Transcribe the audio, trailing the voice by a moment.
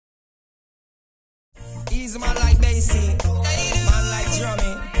Keys, man like Basie, man like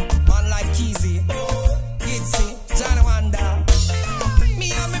Drummy, man like Keezy, Curtsy, John Wanda.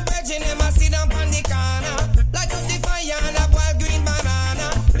 Me and me virgin, them a sit down on the corner, light up the fire and a wild green banana.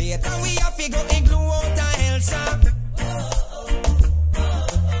 Later we have to go and glue out a Elsa.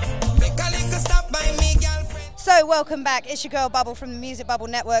 Make a little stop by me, girlfriend. So welcome back, it's your girl Bubble from the Music Bubble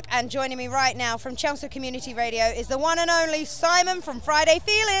Network, and joining me right now from Chelmsford Community Radio is the one and only Simon from Friday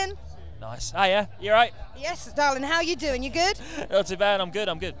Feeling. Nice. Hiya, you right? Yes, darling, how you doing? You good? Not too bad, I'm good,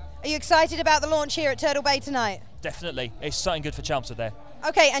 I'm good. Are you excited about the launch here at Turtle Bay tonight? Definitely, it's something good for Chelmsford there.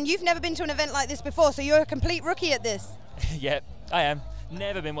 Okay, and you've never been to an event like this before, so you're a complete rookie at this. Yeah, I am.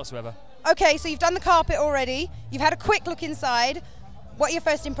 Never been whatsoever. Okay, so you've done the carpet already, you've had a quick look inside. What are your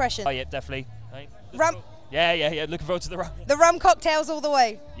first impressions? Oh yeah, definitely. Rum. Yeah, looking forward to the rum. The rum cocktails all the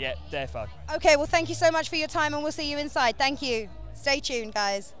way? Yeah, they're fun. Okay, well thank you so much for your time and we'll see you inside. Thank you. Stay tuned,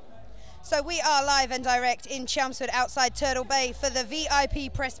 guys. So we are live and direct in Chelmsford outside Turtle Bay for the V.I.P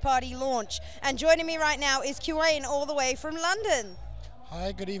press party launch. And joining me right now is Quain all the way from London.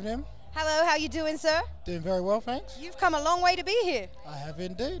 Hi, good evening. Hello, how you doing, sir? Doing very well, thanks. You've come a long way to be here. I have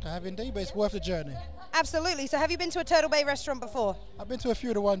indeed, but it's worth the journey. Absolutely. So have you been to a Turtle Bay restaurant before? I've been to a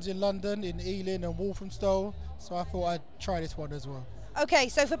few of the ones in London, in Ealing and Walthamstow, so I thought I'd try this one as well. Okay,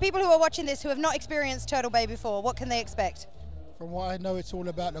 so for people who are watching this who have not experienced Turtle Bay before, what can they expect? From what I know, it's all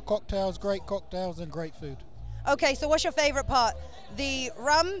about the cocktails, and great food. Okay, so what's your favourite part? The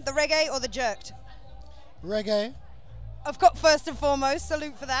rum, the reggae, or the jerked? Reggae. Of course, first and foremost,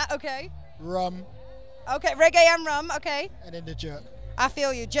 salute for that, okay. Rum. Okay, reggae and rum, okay. And then the jerk. I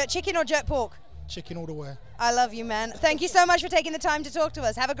feel you. Jerk chicken or jerk pork? Chicken all the way. I love you, man. Thank you so much for taking the time to talk to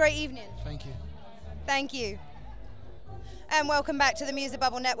us. Have a great evening. Thank you. Thank you. And welcome back to the Music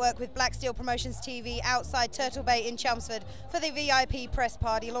Bubble Network with Black Steel Promotions TV outside Turtle Bay in Chelmsford for the V.I.P press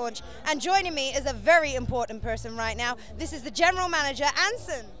party launch. And joining me is a very important person right now. This is the General Manager,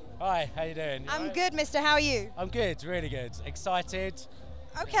 Anson. Hi, how you doing? I'm good, mister. How are you? I'm good, really good. Excited.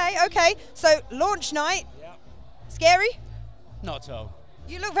 Okay. So, launch night. Yeah. Scary? Not at all.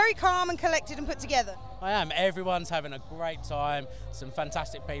 You look very calm and collected and put together. I am. Everyone's having a great time. Some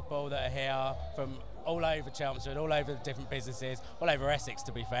fantastic people that are here from all over Chelmsford, all over the different businesses, all over Essex,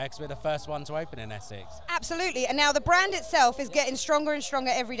 to be fair, because we're the first one to open in Essex. Absolutely. And now the brand itself is getting stronger and stronger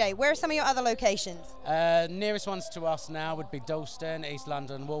every day. Where are some of your other locations? Nearest ones to us now would be Dalston, East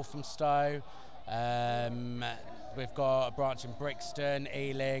London, Walthamstow. We've got a branch in Brixton,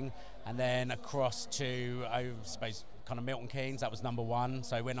 Ealing, and then across to, I suppose, kind of Milton Keynes. That was #1,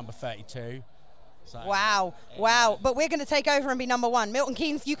 so we're number 32. So, wow. But we're going to take over and be #1. Milton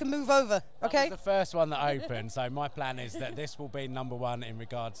Keynes, you can move over, okay? That was the first one that opened, so my plan is that this will be #1 in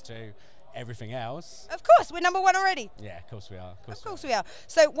regards to everything else. Of course, we're #1 already. Yeah, of course we are. Of course we are.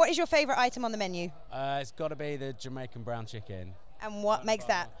 So what is your favourite item on the menu? It's got to be the Jamaican brown chicken. And what makes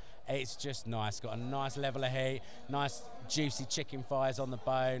that? It's just nice. Got a nice level of heat, nice juicy chicken thighs on the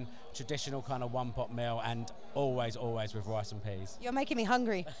bone, traditional kind of one-pot meal, and always with rice and peas. You're making me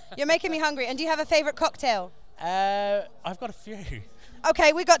hungry. You're making me hungry. And do you have a favourite cocktail? I've got a few.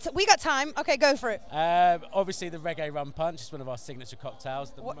 Okay, we got time. Okay, go for it. Obviously, the Reggae Rum Punch is one of our signature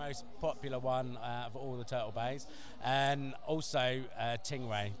cocktails, the most popular one of all the Turtle Bays, and also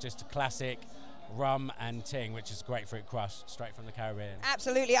Tingray, just a classic rum and ting, which is grapefruit crush straight from the Caribbean.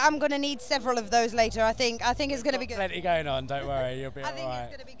 Absolutely. I'm going to need several of those later. I think it's going to be good. Plenty going on, don't worry, you'll be all right. I think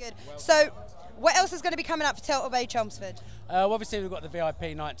it's going to be good. So, what else is going to be coming up for Turtle Bay Chelmsford? Obviously, we've got the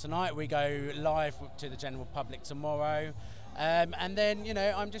VIP night tonight. We go live to the general public tomorrow. And then,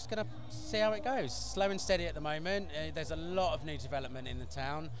 I'm just going to see how it goes. Slow and steady at the moment. There's a lot of new development in the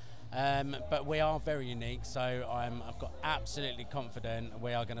town. But we are very unique, so I've got absolutely confident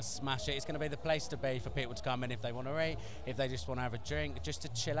we are going to smash it. It's going to be the place to be for people to come in if they want to eat, if they just want to have a drink, just to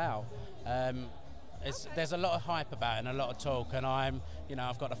chill out. There's a lot of hype about it and a lot of talk, and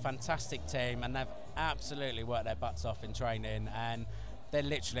I've got a fantastic team, and they've absolutely worked their butts off in training, and they're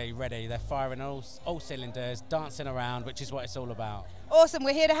literally ready. They're firing all cylinders, dancing around, which is what it's all about. Awesome.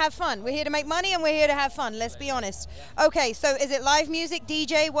 We're here to have fun. We're here to make money and we're here to have fun. Let's be honest. Okay, so is it live music,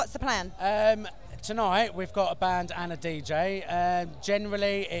 DJ? What's the plan? Tonight we've got a band and a DJ.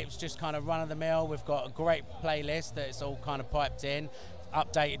 Generally, it's just kind of run-of-the-mill. We've got a great playlist that's all kind of piped in,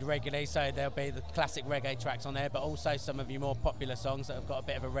 updated regularly, so there'll be the classic reggae tracks on there, but also some of your more popular songs that have got a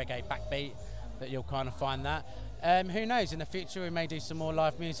bit of a reggae backbeat, that you'll kind of find that. Who knows, in the future we may do some more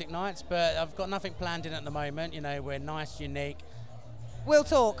live music nights, but I've got nothing planned in at the moment. We're nice, unique. We'll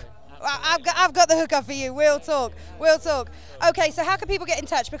talk. I've got the hookup for you. We'll talk. We'll talk. Okay, so how can people get in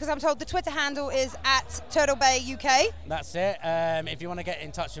touch? Because I'm told the Twitter handle is @TurtleBay UK. That's it. If you want to get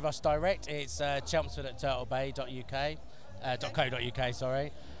in touch with us direct, it's Chelmsford@turtlebay.uk.co.uk.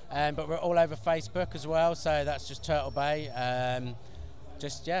 Sorry, but we're all over Facebook as well. So that's just Turtle Bay.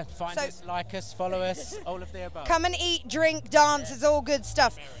 Just find us, like us, follow us, all of the above. Come and eat, drink, dance. It's all good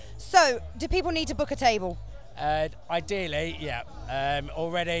stuff. So, do people need to book a table? Ideally, yeah.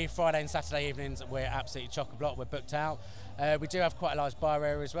 Already Friday and Saturday evenings we're absolutely chock-a-block. We're booked out. We do have quite a large bar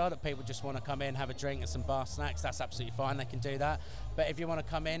area as well that people just want to come in, have a drink and some bar snacks. That's absolutely fine. They can do that. But if you want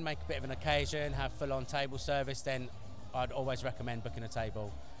to come in, make a bit of an occasion, have full-on table service, then I'd always recommend booking a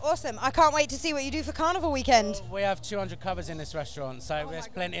table. Awesome. I can't wait to see what you do for Carnival weekend. We have 200 covers in this restaurant, so there's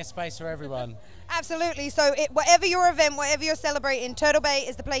plenty of space for everyone. Absolutely. So whatever your event, whatever you're celebrating, Turtle Bay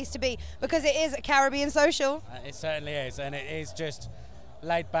is the place to be because it is a Caribbean social. It certainly is, and it is just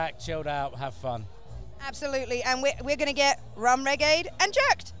laid back, chilled out, have fun. Absolutely, and we're going to get rum, reggae, and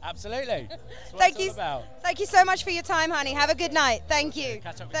jerked. Absolutely. Thank you. Thank you so much for your time, honey. Have a good night. Thank you.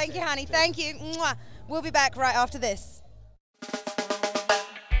 Catch up with Thank you you, honey. soon. Thank you. Mwah. We'll be back right after this.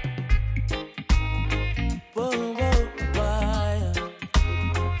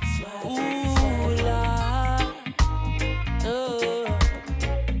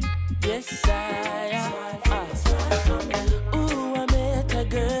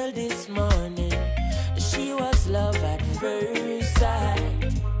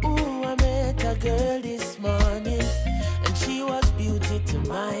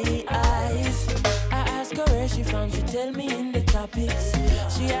 She tell me in the topics.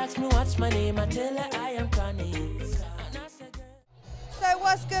 She asked me what's my name. I tell her I am Connie. So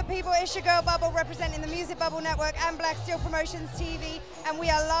what's good, people? It's your girl Bubble representing the Music Bubble Network and Black Steel Promotions TV, and we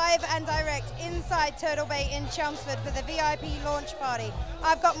are live and direct inside Turtle Bay in Chelmsford for the VIP launch party.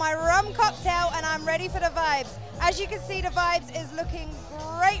 I've got my rum cocktail and I'm ready for the vibes. As you can see, the vibes is looking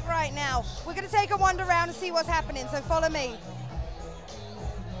great right now. We're going to take a wander around and see what's happening, so follow me.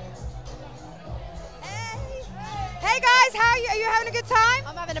 Hey guys, how are you? Are you having a good time?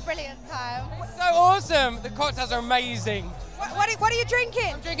 I'm having a brilliant time. So awesome. The cocktails are amazing. What are you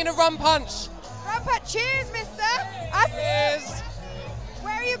drinking? I'm drinking a rum punch. Rum punch. Cheers, mister. Cheers.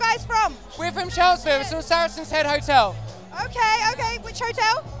 Where are you guys from? We're from Chelmsford. We're from Saracen's Head Hotel. Okay. Which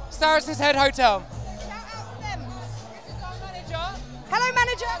hotel? Saracen's Head Hotel. Shout out to them. This is our manager. Hello,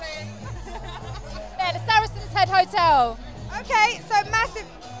 manager. Yeah, the Saracen's Head Hotel. Okay, so massive.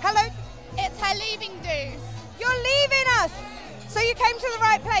 Hello. It's her leaving do. You're leaving us. So you came to the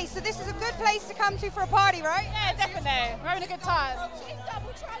right place. So this is a good place to come to for a party, right? Yeah, definitely. We're having a good time.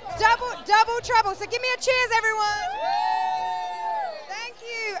 Double trouble. So give me a cheers, everyone. Thank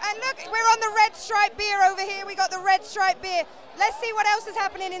you. And look, we're on the Red Stripe beer over here. We got the Red Stripe beer. Let's see what else is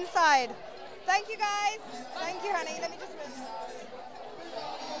happening inside. Thank you, guys. Thank you, honey. Let me just...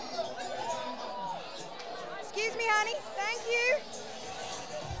 Excuse me, honey. Thank you.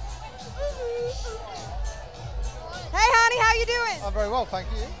 Hey, honey, how you doing? I'm very well, thank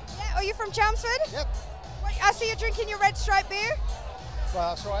you. Yeah, are you from Chelmsford? Yep. Wait, I see you're drinking your Red Stripe beer. Well,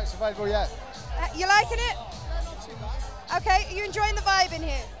 that's right, it's available, yeah. You liking it? Okay, are you enjoying the vibe in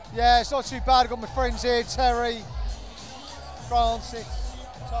here? Yeah, it's not too bad. I've got my friends here, Terry, Francis,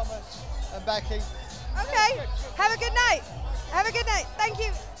 Thomas, and Becky. Okay, have a good night. Have a good night. Thank you.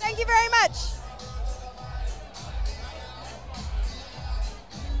 Thank you very much.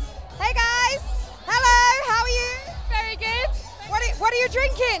 Hey, guys. Hello, how are you? Very good. What are you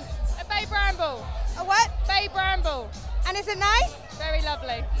drinking? A Bay Bramble. A what? Bay Bramble. And is it nice? Very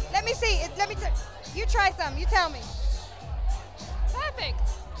lovely. Let me see. You try some. You tell me. Perfect.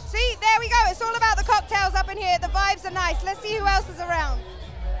 See, there we go. It's all about the cocktails up in here. The vibes are nice. Let's see who else is around.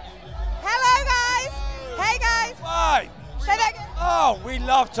 Hello, guys. Hey, guys. Bay. Say that again. Oh, we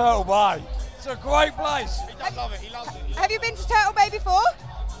love Turtle Bay. It's a great place. He does love it, he loves it. Have you been to Turtle Bay before?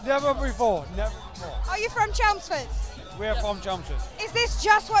 Never before, never before. Are you from Chelmsford? We're from Chelmsford. Is this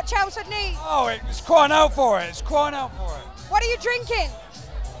just what Chelmsford needs? Oh, it's crying out for it. It's crying out for it. What are you drinking?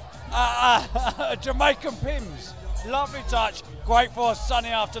 Jamaican Pims. Lovely touch. Great for a sunny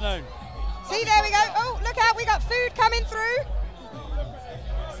afternoon. See, there we go. Oh, look out. We got food coming through.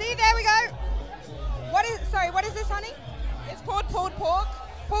 See, there we go. What is this, honey? It's called pulled pork.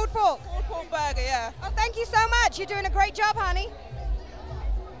 Pulled pork? Pulled pork burger, yeah. Oh, thank you so much. You're doing a great job, honey.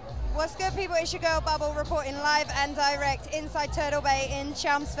 What's good, people? It's your girl Bubble reporting live and direct inside Turtle Bay in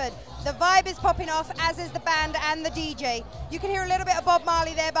Chelmsford. The vibe is popping off, as is the band and the DJ. You can hear a little bit of Bob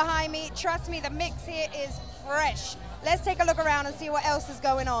Marley there behind me. Trust me, the mix here is fresh. Let's take a look around and see what else is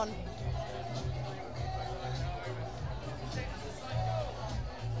going on.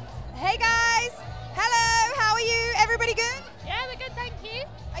 Hey guys, hello, how are you? Everybody good? Yeah, we're good, thank you.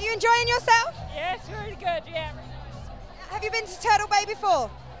 Are you enjoying yourself? Yeah, it's really good, yeah. Have you been to Turtle Bay before?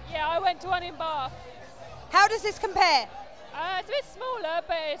 Yeah, I went to one in Bath. How does this compare? It's a bit smaller,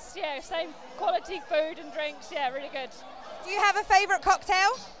 but it's, yeah, same quality food and drinks, yeah, really good. Do you have a favourite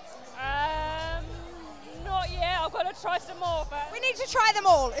cocktail? Not yet, I've got to try some more. But We need to try them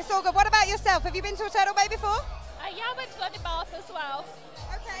all, it's all good. What about yourself? Have you been to a Turtle Bay before? yeah, I went to one in Bath as well.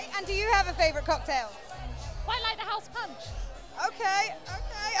 Okay, and do you have a favourite cocktail? Quite like the house punch. Okay,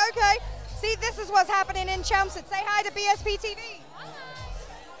 okay, okay. See, this is what's happening in Chelmsford. Say hi to BSP TV. Hi.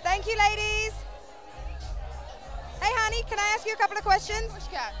 Thank you, ladies. Hey, honey, can I ask you a couple of questions? What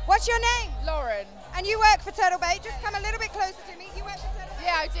you got? What's your name? Lauren. And you work for Turtle Bay. Just come a little bit closer to me. You work for Turtle Bay?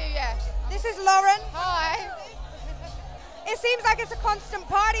 Yeah, I do, yeah. This is Lauren. Hi. It seems like it's a constant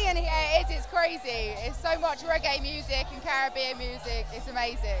party in here. Yeah, it is. It's crazy. It's so much reggae music and Caribbean music. It's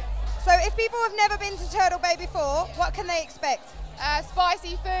amazing. So if people have never been to Turtle Bay before, what can they expect?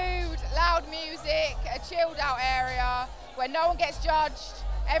 Spicy food, loud music, a chilled out area where no one gets judged.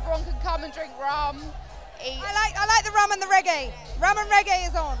 Everyone can come and drink rum. Eat. I like the rum and the reggae. Rum and reggae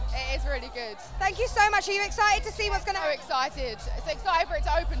is on. It is really good. Thank you so much. Are you excited to see what's going to happen? So excited. It's excited for it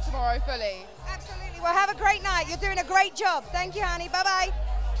to open tomorrow fully. Absolutely. Well, have a great night. You're doing a great job. Thank you, honey. Bye-bye.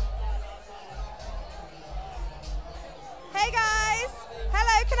 Hey, guys.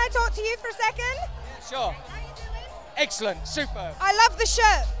 Hello. Can I talk to you for a second? Sure. How you doing? Excellent. Superb. I love the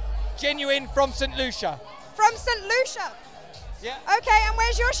shirt. Genuine from St. Lucia. From St. Lucia. Yeah. Okay, and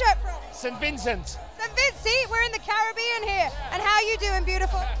where's your shirt from? St. Vincent. St. Vince. See, we're in the Caribbean here. And how you doing,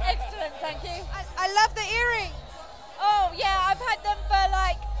 beautiful? Excellent, thank you. I love the earring. Oh, yeah, I've had them for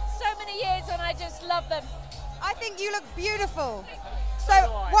like so many years and I just love them. I think you look beautiful. So,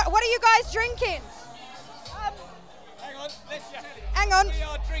 what are you guys drinking? Hang on. Hang on. We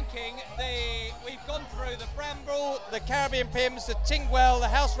are drinking we've gone through the Bramble, the Caribbean Pims, the Tingwell, the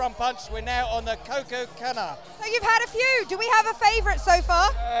House Rum Punch. We're now on the Coco Cana. So you've had a few. Do we have a favourite so far?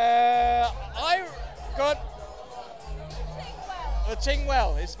 I got the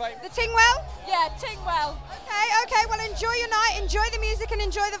Tingwell is favourite. The Tingwell? Yeah, Tingwell. Okay, okay. Well, enjoy your night, enjoy the music, and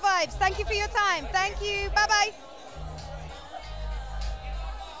enjoy the vibes. Thank you for your time. Thank you. Bye-bye.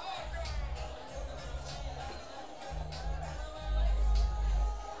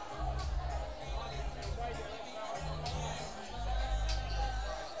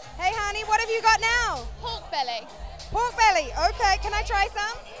 Hey, honey, what have you got now? Pork belly. Pork belly. Okay, can I try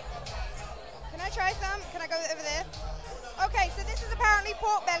some? Can I try some? Can I go over there? Okay, so this is apparently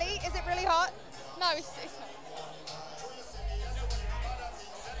pork belly. Is it really hot? No, it's not.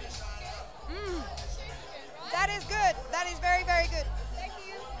 That is good. That is very, very good. Thank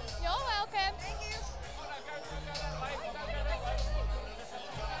you. You're welcome. Thank you.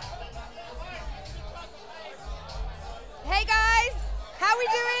 Hey guys, how we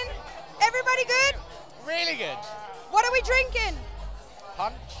doing? Everybody good? Really good. What are we drinking?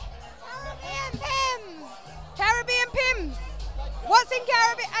 Punch. Caribbean Pims. Caribbean Pims. What's in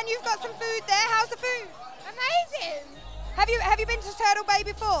Caribbean? And you've got some food there. How's the food? Amazing. Have you been to Turtle Bay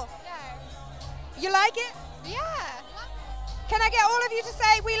before? No. You like it? Yeah. Can I get all of you to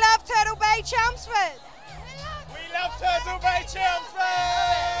say we love Turtle Bay, Chelmsford? We love Turtle Bay, Chelmsford.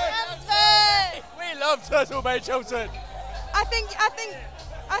 Chelmsford. We love Turtle Bay, Chelmsford.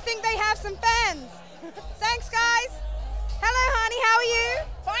 I think they have some fans. Thanks, guys. Hello, honey. How are you?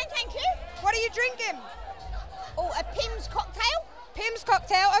 Fine, thank you. What are you drinking? Oh, a Pimm's cocktail. Pimm's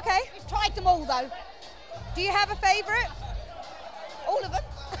cocktail. Okay. We've tried them all though. Do you have a favourite? All of them.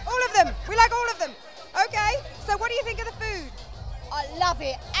 All of them. We like all of them. Okay. So, what do you think of the food? I love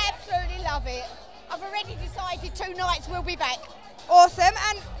it. Absolutely love it. I've already decided 2 nights we'll be back. Awesome.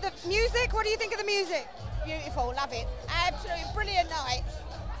 And the music? What do you think of the music? Beautiful. Love it. Absolutely brilliant night.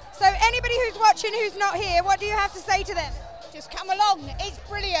 So, anybody who's watching who's not here, what do you have to say to them? Just come along. It's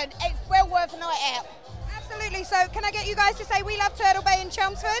brilliant. It's well worth a night out. Absolutely. So, can I get you guys to say we love Turtle Bay in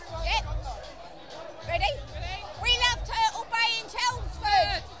Chelmsford? Yep. Ready? We love Turtle Bay in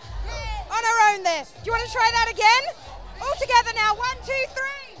Chelmsford. Yeah. On our own there. Do you want to try that again? All together now. 1, 2,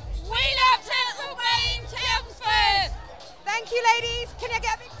 3. We love Turtle Bay in Chelmsford. Thank you, ladies. Can I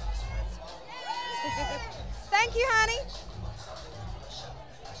get a big... Thank you, honey.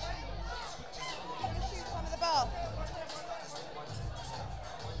 Some of the bar.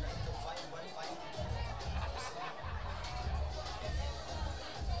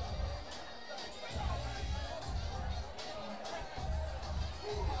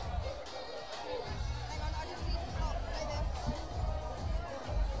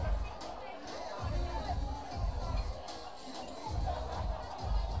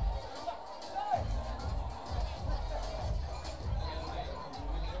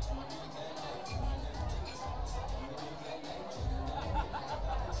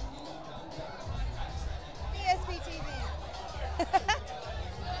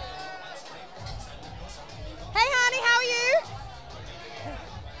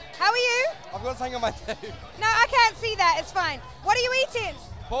 am I doing? No, I can't see that. It's fine. What are you eating?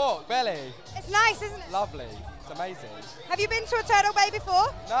 Pork belly. It's nice, isn't it? Lovely. It's amazing. Have you been to a Turtle Bay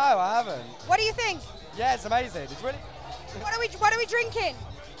before? No, I haven't. What do you think? Yeah, it's amazing. It's really. What are we drinking?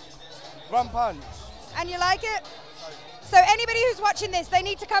 Rum punch. And you like it? So anybody who's watching this, they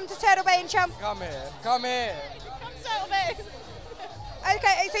need to come to Turtle Bay in Chelmsford. Come here. Come here. Come to Turtle Bay.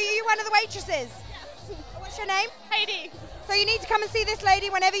 Okay, so you're one of the waitresses? Yes. What's your name? Heidi. So you need to come and see this lady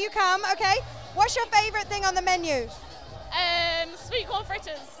whenever you come, okay? What's your favourite thing on the menu? Sweet corn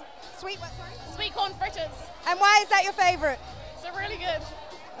fritters. Sweet what, sorry? Sweet corn fritters. And why is that your favourite? They're really good.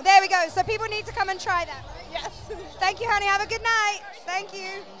 There we go. So people need to come and try that. Yes. Thank you, honey. Have a good night. Thank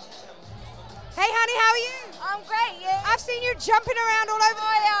you. Hey, honey, how are you? I'm great, yeah. I've seen you jumping around all over.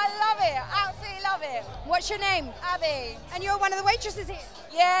 Oh, yeah, I love it. Absolutely love it. What's your name? Abby. And you're one of the waitresses here?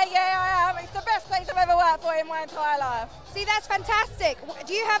 Yeah, I am. It's the best place I've ever worked for in my entire life. See, that's fantastic.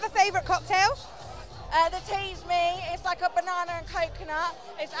 Do you have a favourite cocktail? The tea's me. It's like a banana and coconut.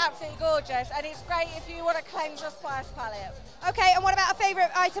 It's absolutely gorgeous, and it's great if you want to cleanse your spice palette. Okay, and what about a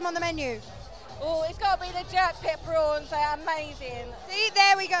favourite item on the menu? Oh, it's got to be the jerk pit prawns. They're amazing. See,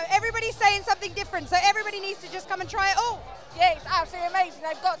 there we go. Everybody's saying something different, so everybody needs to just come and try it all. Yeah, it's absolutely amazing.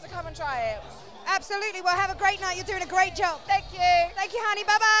 They've got to come and try it. Absolutely. Well, have a great night. You're doing a great job. Thank you. Thank you, honey.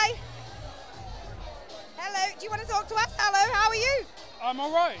 Bye-bye. Hello. Do you want to talk to us? Hello. How are you? I'm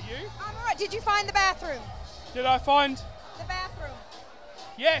all right. You? I'm all right. Did you find the bathroom? Did I find? The bathroom.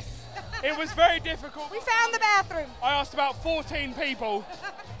 Yes. It was very difficult. We found the bathroom. I asked about 14 people.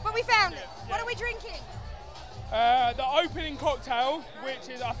 But we found it. Yeah. What are we drinking? The opening cocktail, which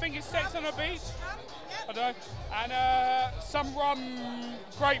is, I think it's Sex on the Beach. I don't know. And some rum,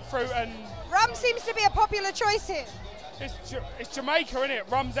 grapefruit and... Rum seems to be a popular choice here. It's Jamaica, isn't it?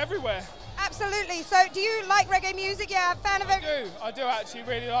 Rum's everywhere. Absolutely. So do you like reggae music? Yeah, I'm a fan of it. I do actually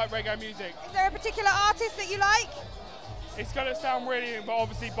really like reggae music. Is there a particular artist that you like? It's going to sound really, but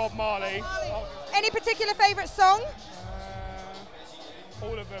obviously Bob Marley. Any particular favourite song?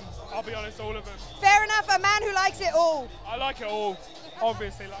 All of them. I'll be honest, all of them. Fair enough, a man who likes it all. I like it all,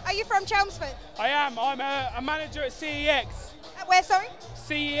 obviously. Are you from Chelmsford? I am. I'm a manager at CEX. Where, sorry?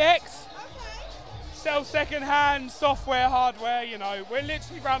 CEX. Okay. Sell second-hand software, hardware, you know. We're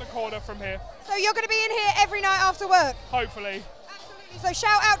literally round the corner from here. So you're going to be in here every night after work? Hopefully. Absolutely. So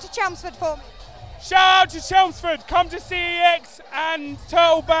shout out to Chelmsford for me. Shout out to Chelmsford. Come to CEX and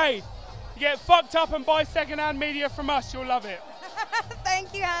Turtle Bay. You get fucked up and buy second-hand media from us. You'll love it.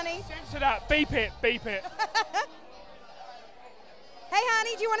 Thank you, honey. To that. Beep it. Beep it. Hey,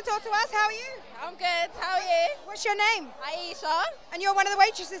 honey, do you want to talk to us? How are you? I'm good. How are you? What's your name? Aisha. And you're one of the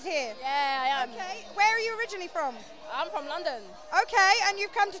waitresses here? Yeah, I am. Okay. Where are you originally from? I'm from London. Okay, and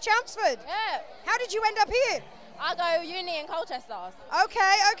you've come to Chelmsford? Yeah. How did you end up here? I go uni in Colchester.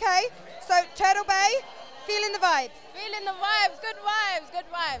 Okay, okay. So, Turtle Bay, feeling the vibes? Feeling the vibes. Good vibes. Good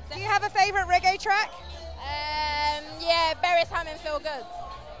vibes. Do you have a favourite reggae track? Yeah, Beres Hammond Feel Good.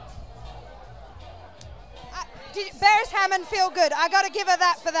 Beres Hammond Feel Good. I got to give her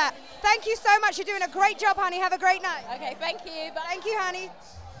that for that. Thank you so much. You're doing a great job, honey. Have a great night. Okay, thank you. Bye. Thank you, honey.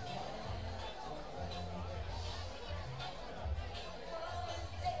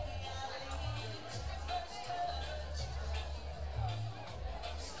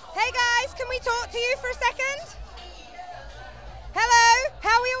 Hey guys, can we talk to you for a second? Hello,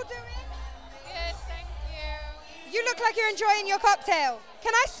 how are we all doing? Good, thank you. You look like you're enjoying your cocktail.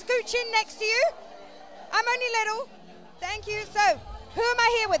 Can I scooch in next to you? I'm only little. Thank you. So, who am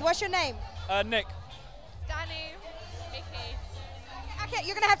I here with? What's your name? Nick. Danny. Vicky. Okay,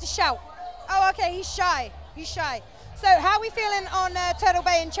 you're going to have to shout. Oh, okay, he's shy. He's shy. So, how are we feeling on Turtle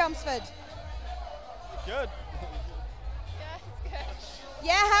Bay in Chelmsford? Good. Yeah, it's good.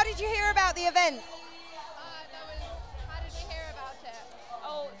 Yeah, how did you hear about the event? How did you hear about it?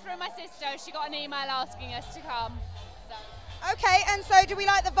 Oh, through my sister. She got an email asking us to come. So. Okay, and so do we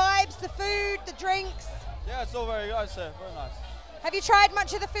like the vibes, the food, the drinks? Yeah, it's all very nice, very nice. Have you tried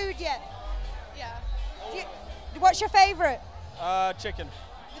much of the food yet? Yeah. What's your favourite? Chicken.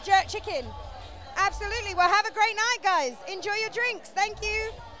 The jerk chicken. Absolutely. Well, have a great night, guys. Enjoy your drinks. Thank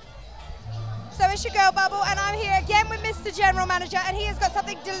you. So it's your girl Bubble, and I'm here again with Mr. General Manager, and he has got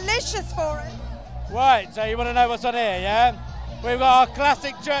something delicious for us. Right, so you want to know what's on here, yeah? We've got our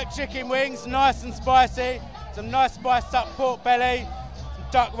classic jerk chicken wings, nice and spicy, some nice spiced up pork belly, some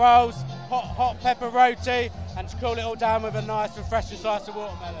duck rolls, hot pepper roti, and to cool it all down with a nice refreshing slice of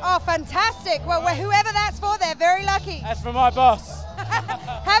watermelon. Oh, fantastic. Well, whoever that's for, they're very lucky. That's for my boss.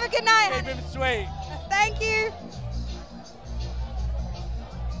 Have a good night. Keep him sweet. Thank you.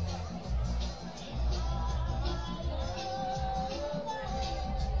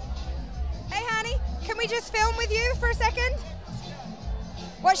 Hey, honey. we just film with you for a second?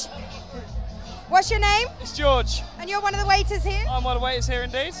 What's your name? It's George. And you're one of the waiters here? I'm one of the waiters here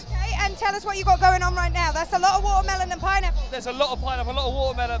indeed. Okay, and tell us what you got going on right now. That's a lot of watermelon and pineapple. There's a lot of pineapple, a lot of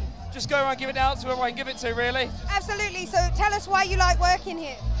watermelon. Just go around, give it out to whoever I can give it to, really. Absolutely. So tell us why you like working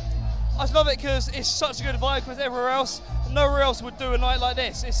here. I just love it because it's such a good vibe with everywhere else. Nowhere else would do a night like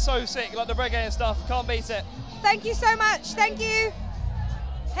this. It's so sick, like the reggae and stuff. Can't beat it. Thank you so much. Thank you.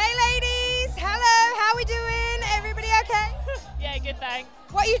 Hey, ladies. Hello. How we doing? Everybody okay? Yeah, good, thanks.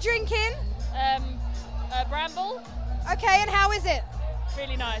 What are you drinking? Bramble. Okay, and how is it?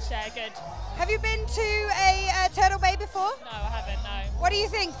 Really nice, yeah, good. Have you been to a Turtle Bay before? No, I haven't, no. What do you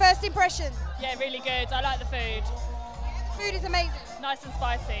think? First impression? Yeah, really good. I like the food. The food is amazing. Nice and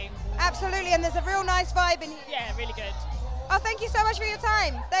spicy. Absolutely, and there's a real nice vibe in here. Yeah, really good. Oh, thank you so much for your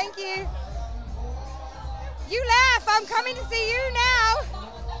time. Thank you. You laugh. I'm coming to see you now.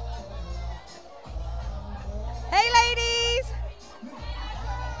 Hey, ladies.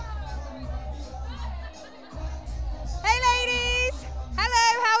 Hey, ladies. Hello,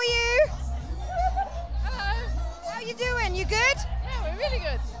 how are you? Hello. How are you doing? You good? Yeah, we're really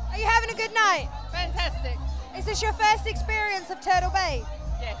good. Are you having a good night? Fantastic. Is this your first experience of Turtle Bay?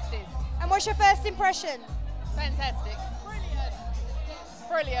 Yes, it is. And what's your first impression? Fantastic. Brilliant.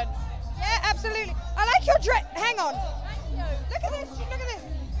 Brilliant. Yeah, absolutely. I like your dress. Hang on. Look at this. Look at this.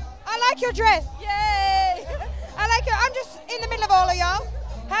 I like your dress. Yay. I like it. I'm just in the middle of all of y'all.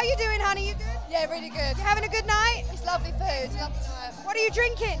 How you doing, honey? You good? Yeah, really good. You having a good night? It's lovely food. Lovely night. What are you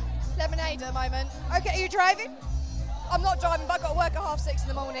drinking? Lemonade at the moment. Okay, are you driving? I'm not driving, but I've got to work at 6:30 in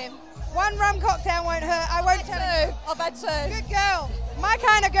the morning. One rum cocktail won't hurt. I won't tell you. I've had two. Good girl. My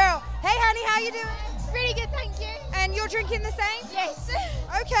kind of girl. Hey, honey, how you doing? Really good, thank you. And you're drinking the same? Yes.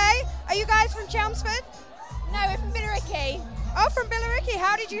 Okay. Are you guys from Chelmsford? No, we're from Billericay. Oh, from Billericay.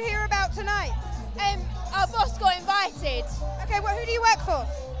 How did you hear about tonight? Our boss got invited. Okay, well, who do you work for?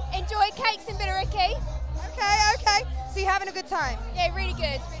 Enjoy cakes in Billericay. Okay, okay. So you're having a good time? Yeah, really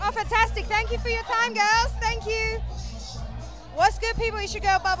good. Oh, fantastic. Thank you for your time, girls. Thank you. What's good, people? You should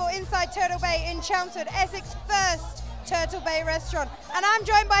go bubble inside Turtle Bay in Chelmsford, Essex first Turtle Bay restaurant. And I'm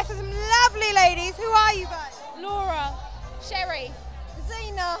joined by some lovely ladies. Who are you guys? Laura. Sherry.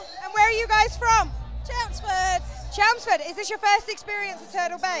 Zena. And where are you guys from? Chelmsford. Chelmsford. Is this your first experience at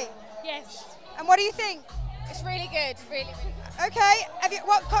Turtle Bay? Yes. And what do you think? It's really good, really. Okay.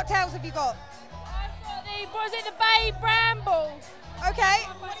 What cocktails have you got? I've got the Bay Bramble. Okay.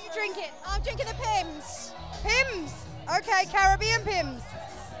 What are you drinking? I'm drinking the Pims. Pims. Okay, Caribbean Pims.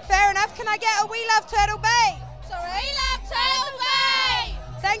 Fair enough. Can I get a We Love Turtle Bay? Sorry? We love Turtle Bay!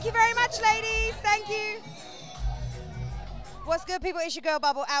 Thank you very much, ladies. Thank you. What's good, people? It's your girl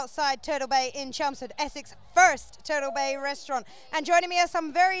Bubble outside Turtle Bay in Chelmsford, Essex first Turtle Bay restaurant. And joining me are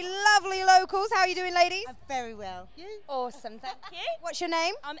some very lovely locals. How are you doing, ladies? I'm very well. You? Awesome, thank you. What's your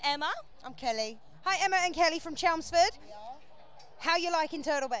name? I'm Emma. I'm Kelly. Hi, Emma and Kelly from Chelmsford. How you liking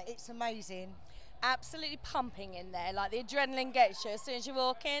Turtle Bay? It's amazing. Absolutely pumping in there. Like the adrenaline gets you as soon as you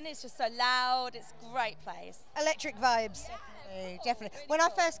walk in. It's just so loud. It's a great place. Electric vibes. Definitely. When I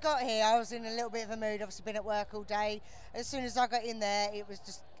first got here, I was in a little bit of a mood. Obviously, been at work all day. As soon as I got in there, it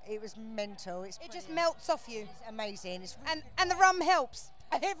was mental. It just melts off you. It's amazing. It's really and the rum helps.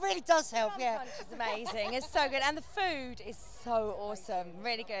 It really does help. The rum punch is amazing. It's so good, and the food is so awesome.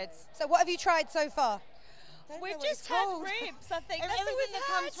 Really good. So, what have you tried so far? We've just had ribs. I think that's all everything we've that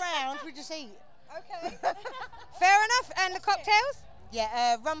had. comes round, we just eat. Okay. Fair enough. And the cocktails?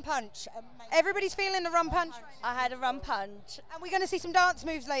 Yeah, rum punch. Everybody's feeling the rum punch. I had a rum punch. And we're going to see some dance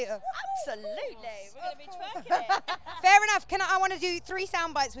moves later. Absolutely. We're going to be twerking it. Fair enough. I want to do 3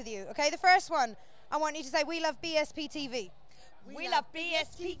 sound bites with you. Okay. The first one, I want you to say, "We love BSP TV." We love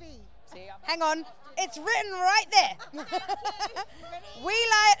BSP. Hang on. It's written right there.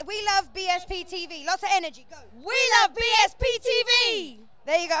 we love BSP TV. Lots of energy. Go. We love BSP TV.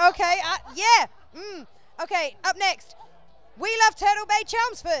 There you go. Okay. Yeah. Okay. Up next. We love Turtle Bay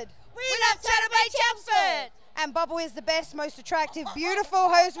Chelmsford. We love Turtle Bay Chelmsford. And Bubble is the best, most attractive, beautiful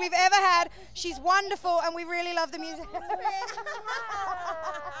host we've ever had. She's wonderful, and we really love the music.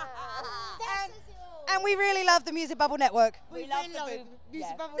 And we really love the Music Bubble Network. We love the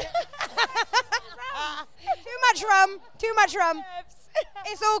Music Bubble Network. Too much rum. Too much rum.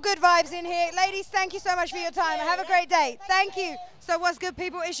 It's all good vibes in here. Ladies, thank you so much for your time. Have a great day. Thank you. So what's good,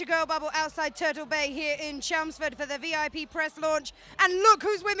 people? It's your girl Bubble outside Turtle Bay here in Chelmsford for the VIP press launch. And look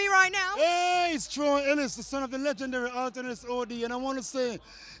who's with me right now. Hey, it's Troy Ellis, the son of the legendary Alternate OD. And I want to say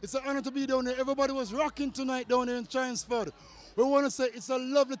it's an honor to be down here. Everybody was rocking tonight down here in Chelmsford. We want to say it's a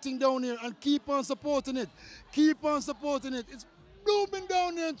lovely thing down here and keep on supporting it. Keep on supporting it. It's blooming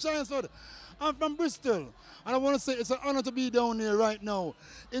down here in Chelmsford. I'm from Bristol, and I want to say it's an honor to be down here right now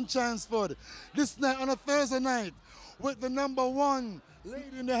in Chelmsford. This night on a Thursday night with the #1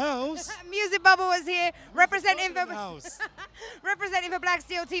 lady in the house. Music Bubble was here representing for representing for Black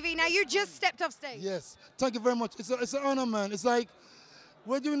Steel TV. Now you just stepped off stage. Yes, thank you very much. It's an honor, man. It's like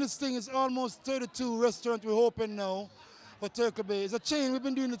we're doing this thing. It's almost 32 restaurants we're open now for Turtle Bay. It's a chain. We've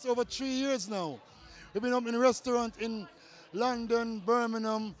been doing it over 3 years now. We've been opening a restaurant in London,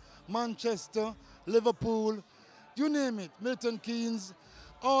 Birmingham, Manchester, Liverpool, you name it, Milton Keynes,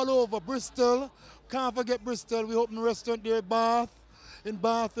 all over, Bristol. Can't forget Bristol. We opened a restaurant there, Bath. In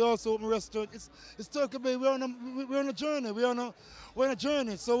Bath, we also open a restaurant. It's Turtle Bay. We're on a journey. We're on a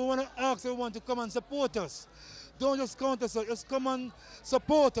journey. So we want to ask everyone to come and support us. Don't just count us out. Just come and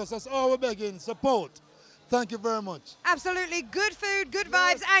support us. That's all we're begging. Support. Thank you very much. Absolutely. Good food, good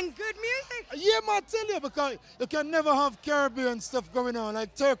vibes, and good music. Yeah, man, I tell you, because you can never have Caribbean stuff going on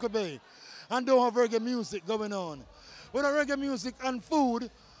like Turtle Bay and don't have reggae music going on. Without reggae music and food,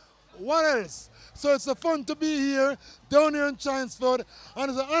 what else? So it's a fun to be here, down here in Chelmsford,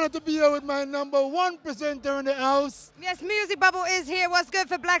 and it's an honor to be here with my #1 presenter in the house. Yes, Music Bubble is here. What's good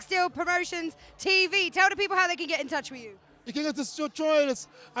for Black Steel Promotions TV? Tell the people how they can get in touch with you. You can get to try this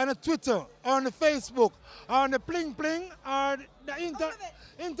on the Twitter, or on the Facebook, or on the Pling Pling, or the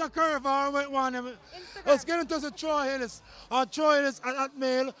Intercurve, or one. Let's get in touch with Troy Ellis, or Troy Ellis at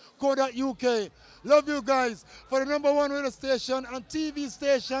hotmail.co.uk. Love you guys. For the #1 radio station and TV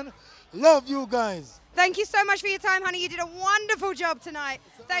station, love you guys. Thank you so much for your time, honey. You did a wonderful job tonight.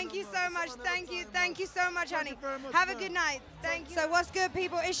 Thank you so much. Thank you. Thank you so much, honey. Have a good night. Thank you. So what's good,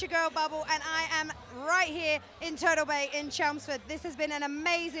 people? It's your girl, Bubble, and I am right here in Turtle Bay in Chelmsford. This has been an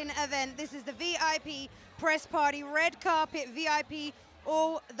amazing event. This is the VIP press party, red carpet VIP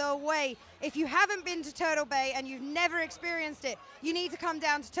all the way. If you haven't been to Turtle Bay and you've never experienced it, you need to come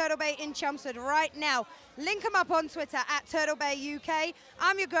down to Turtle Bay in Chelmsford right now. Link them up on Twitter at Turtle Bay UK.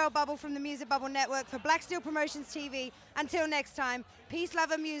 I'm your girl Bubble from the Music Bubble Network for Black Steel Promotions TV. Until next time, peace, love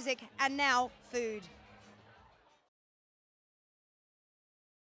and music, and now food.